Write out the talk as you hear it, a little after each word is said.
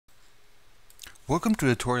Welcome to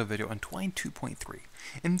a tutorial video on Twine 2.3.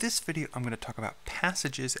 In this video, I'm going to talk about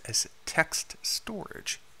passages as text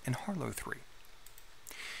storage in Harlowe 3.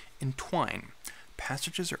 In Twine,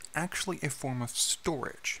 passages are actually a form of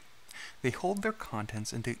storage. They hold their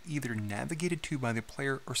contents and they're either navigated to by the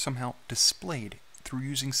player or somehow displayed through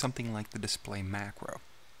using something like the display macro.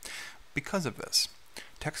 Because of this,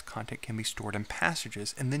 text content can be stored in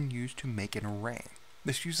passages and then used to make an array.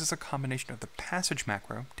 This uses a combination of the passage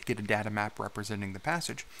macro to get a data map representing the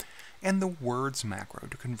passage, and the words macro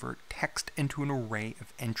to convert text into an array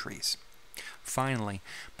of entries. Finally,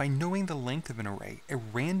 by knowing the length of an array, a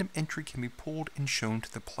random entry can be pulled and shown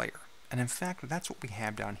to the player. And in fact, that's what we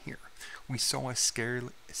have down here. We saw a scaly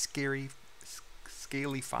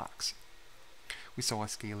fox. We saw a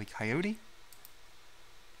scaly coyote.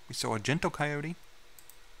 We saw a gentle coyote.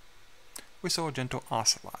 We saw a gentle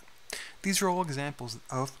ocelot. These are all examples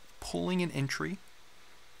of pulling a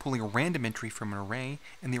random entry from an array,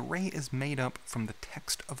 and the array is made up from the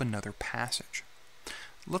text of another passage.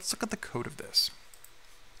 Let's look at the code of this.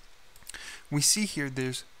 We see here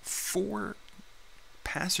there's 4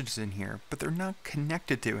 passages in here, but they're not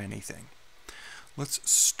connected to anything. Let's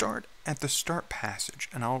start at the start passage,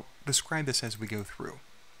 and I'll describe this as we go through.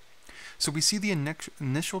 So we see the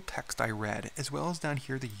initial text I read, as well as down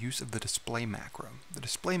here the use of the display macro. The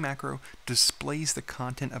display macro displays the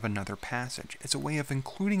content of another passage. It's a way of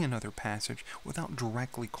including another passage without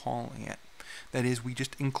directly calling it. That is, we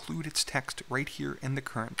just include its text right here in the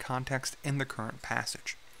current context in the current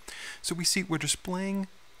passage. So we see we're displaying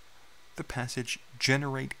the passage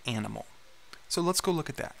generate animal. So let's go look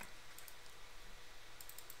at that.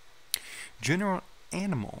 Generate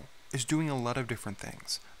animal is doing a lot of different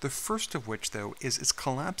things. The first of which, though, is it's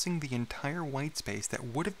collapsing the entire white space that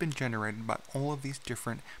would have been generated by all of these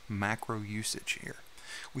different macro usage here.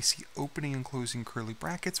 We see opening and closing curly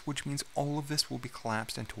brackets, which means all of this will be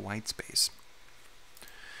collapsed into white space.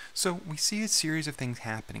 So we see a series of things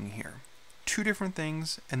happening here. 2 different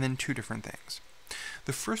things, and then 2 different things.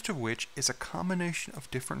 The first of which is a combination of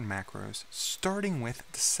different macros, starting with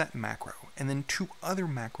the set macro, and then 2 other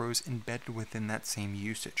macros embedded within that same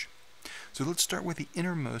usage. So let's start with the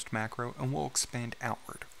innermost macro, and we'll expand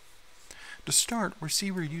outward. To start, we're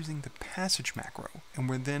using the passage macro, and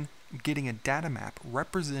we're then getting a data map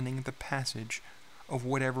representing the passage of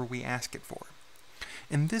whatever we ask it for.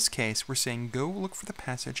 In this case, we're saying go look for the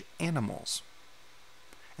passage animals,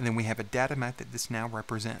 and then we have a data map that this now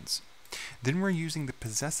represents. Then we're using the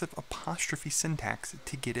possessive apostrophe syntax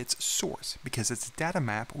to get its source. Because it's a data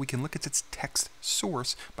map, we can look at its text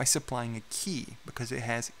source by supplying a key, because it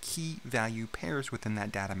has key value pairs within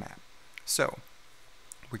that data map. So,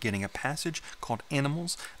 we're getting a passage called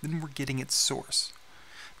animals, then we're getting its source.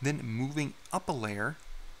 Then moving up a layer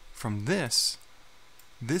from this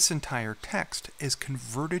entire text is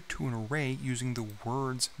converted to an array using the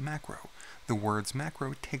words macro. The words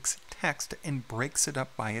macro takes text and breaks it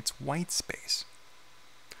up by its white space.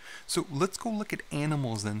 So let's go look at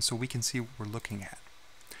animals then so we can see what we're looking at.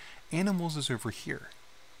 Animals is over here.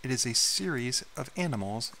 It is a series of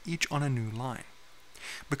animals, each on a new line.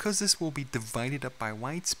 Because this will be divided up by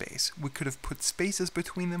white space, we could have put spaces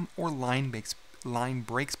between them or line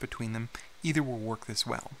breaks between them. Either will work this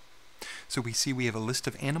well. So we see we have a list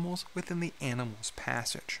of animals within the animals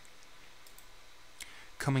passage.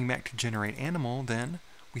 Coming back to generate animal, then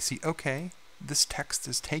we see, okay, this text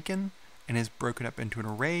is taken and is broken up into an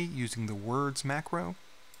array using the words macro.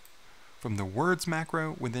 From the words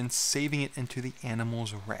macro, we're then saving it into the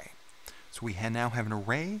animals array. So we now have an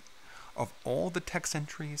array of all the text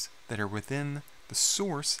entries that are within the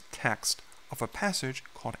source text of a passage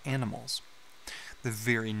called animals. The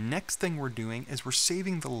very next thing we're doing is we're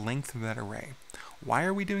saving the length of that array. Why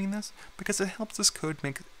are we doing this? Because it helps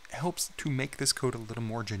to make this code a little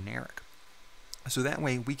more generic. So that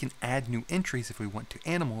way we can add new entries if we want to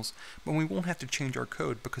animals, but we won't have to change our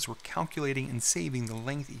code because we're calculating and saving the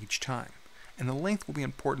length each time. And the length will be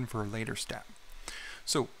important for a later step.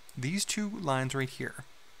 So these 2 lines right here,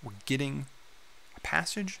 we're getting a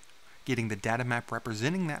passage, getting the data map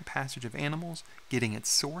representing that passage of animals, getting its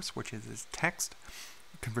source, which is its text,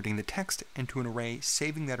 converting the text into an array,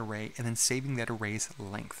 saving that array, and then saving that array's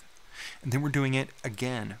length. And then we're doing it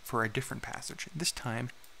again for a different passage, this time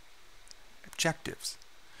objectives.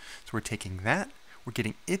 So we're taking that, we're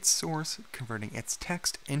getting its source, converting its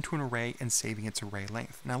text into an array, and saving its array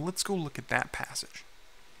length. Now let's go look at that passage.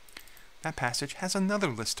 That passage has another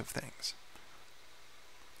list of things.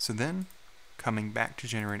 So then, coming back to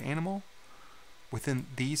generate animal, within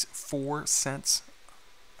these 4 sets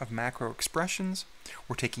of macro expressions.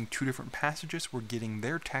 We're taking two different passages, we're getting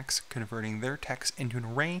their text, converting their text into an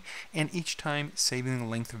array, and each time saving the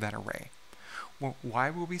length of that array. Well, why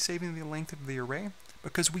will we be saving the length of the array?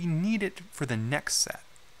 Because we need it for the next set.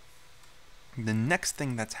 The next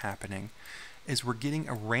thing that's happening is we're getting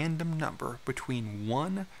a random number between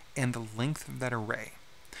 1 and the length of that array.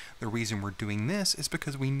 The reason we're doing this is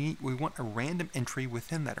because we want a random entry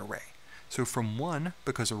within that array. So from 1,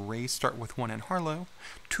 because arrays start with 1 in Harlowe,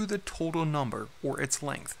 to the total number, or its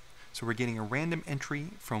length. So we're getting a random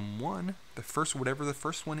entry from 1, whatever the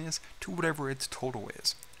first one is, to whatever its total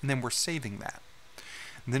is. And then we're saving that.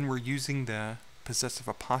 And then we're using the possessive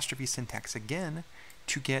apostrophe syntax again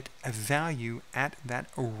to get a value at that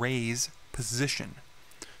array's position.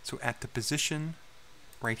 So at the position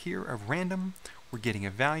right here of random, we're getting a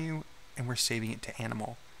value and we're saving it to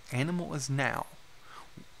animal. Animal is now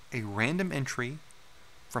a random entry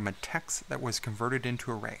from a text that was converted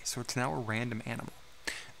into array. So it's now a random animal.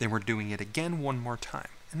 Then we're doing it again one more time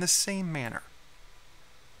in the same manner.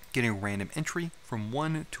 Getting a random entry from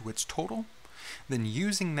 1 to its total, then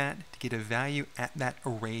using that to get a value at that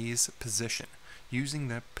array's position, using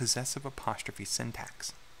the possessive apostrophe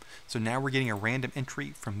syntax. So now we're getting a random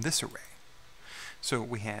entry from this array. So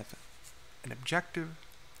we have an objective,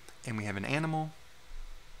 and we have an animal,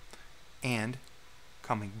 and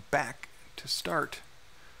coming back to start,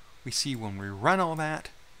 we see when we run all that,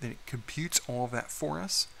 then it computes all of that for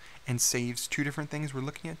us and saves two different things we're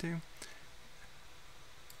looking at too.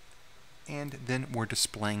 And then we're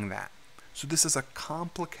displaying that. So this is a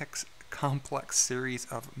complex series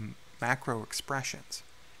of macro expressions.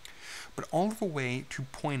 But all of a way to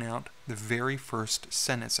point out the very first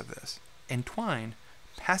sentence of this. In Twine,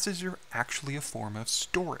 passages are actually a form of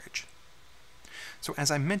storage. So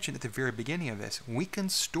as I mentioned at the very beginning of this, we can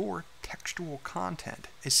store textual content,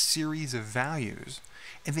 a series of values,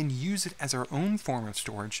 and then use it as our own form of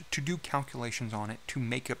storage to do calculations on it to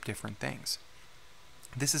make up different things.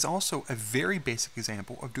 This is also a very basic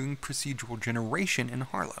example of doing procedural generation in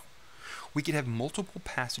Harlowe. We could have multiple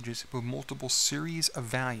passages with multiple series of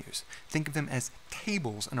values. Think of them as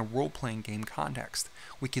tables in a role-playing game context.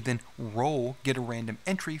 We could then get a random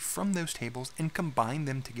entry from those tables and combine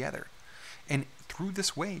them together. And through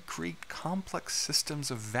this way, create complex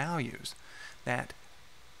systems of values that,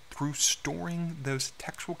 through storing those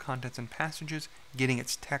textual contents and passages, getting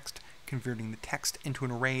its text, converting the text into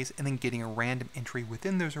an arrays, and then getting a random entry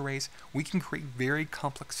within those arrays, we can create very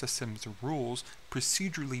complex systems of rules,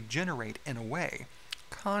 procedurally generate, in a way,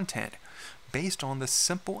 content based on the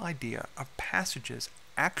simple idea of passages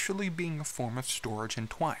actually being a form of storage in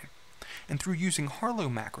Twine. And through using Harlowe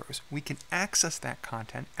macros, we can access that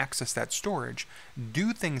content, access that storage,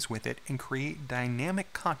 do things with it, and create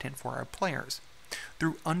dynamic content for our players.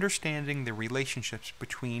 Through understanding the relationships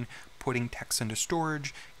between putting text into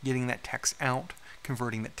storage, getting that text out,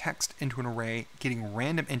 converting that text into an array, getting a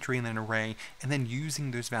random entry in an array, and then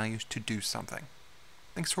using those values to do something.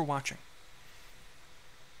 Thanks for watching.